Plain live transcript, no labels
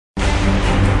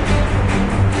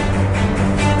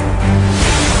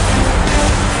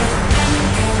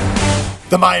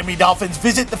The Miami Dolphins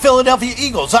visit the Philadelphia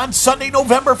Eagles on Sunday,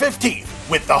 November 15th,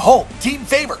 with the home team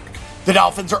favored. The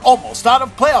Dolphins are almost out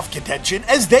of playoff contention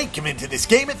as they come into this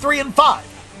game at 3-5,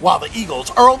 while the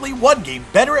Eagles are only one game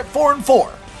better at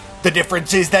 4-4. The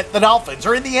difference is that the Dolphins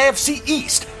are in the NFC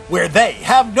East, where they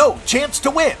have no chance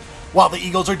to win, while the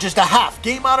Eagles are just a half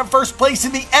game out of first place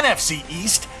in the NFC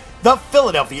East. The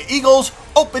Philadelphia Eagles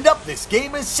opened up this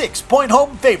game as 6-point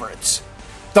home favorites.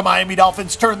 The Miami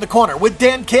Dolphins turned the corner with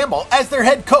Dan Campbell as their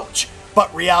head coach,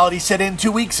 but reality set in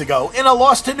 2 weeks ago in a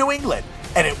loss to New England,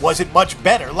 and it wasn't much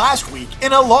better last week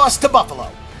in a loss to Buffalo.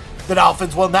 The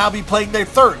Dolphins will now be playing their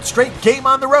third straight game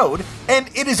on the road, and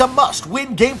it is a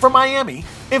must-win game for Miami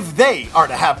if they are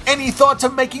to have any thoughts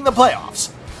of making the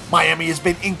playoffs. Miami has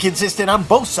been inconsistent on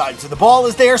both sides of the ball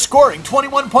as they are scoring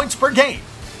 21 points per game,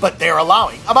 but they are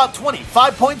allowing about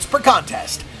 25 points per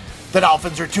contest. The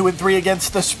Dolphins are 2-3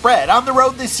 against the spread on the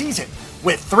road this season,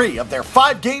 with 3 of their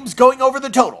 5 games going over the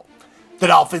total. The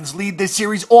Dolphins lead this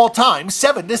series all-time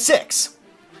 7-6.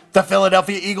 The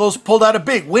Philadelphia Eagles pulled out a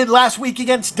big win last week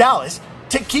against Dallas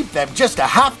to keep them just a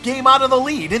half game out of the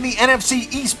lead in the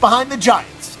NFC East behind the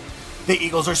Giants. The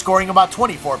Eagles are scoring about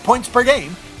 24 points per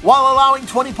game while allowing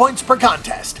 20 points per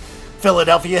contest.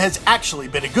 Philadelphia has actually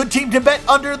been a good team to bet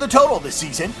under the total this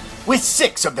season, with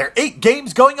 6 of their 8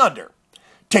 games going under.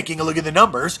 Taking a look at the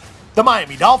numbers, the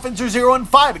Miami Dolphins are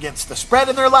 0-5 against the spread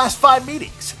in their last 5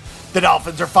 meetings. The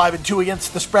Dolphins are 5-2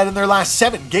 against the spread in their last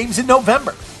 7 games in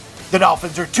November. The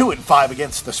Dolphins are 2-5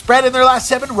 against the spread in their last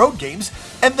 7 road games,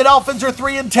 and the Dolphins are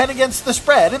 3-10 against the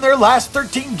spread in their last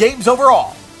 13 games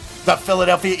overall. The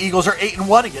Philadelphia Eagles are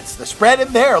 8-1 against the spread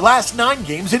in their last 9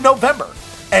 games in November,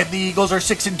 and the Eagles are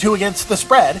 6-2 against the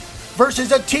spread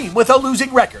versus a team with a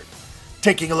losing record.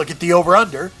 Taking a look at the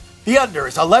over-under, the under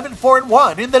is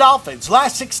 11-4-1 in the Dolphins'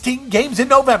 last 16 games in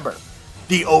November.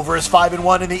 The over is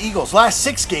 5-1 in the Eagles' last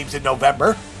 6 games in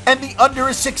November, and the under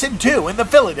is 6-2 in the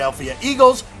Philadelphia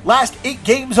Eagles' last 8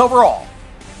 games overall.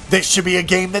 This should be a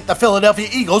game that the Philadelphia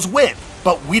Eagles win,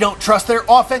 but we don't trust their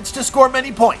offense to score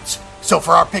many points. So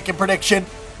for our pick and prediction,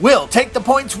 we'll take the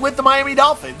points with the Miami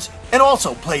Dolphins and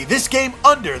also play this game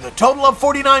under the total of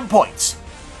 49 points.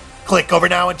 Click over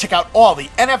now and check out all the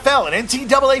NFL and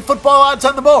NCAA football odds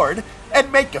on the board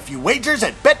and make a few wagers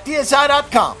at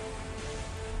BetDSI.com.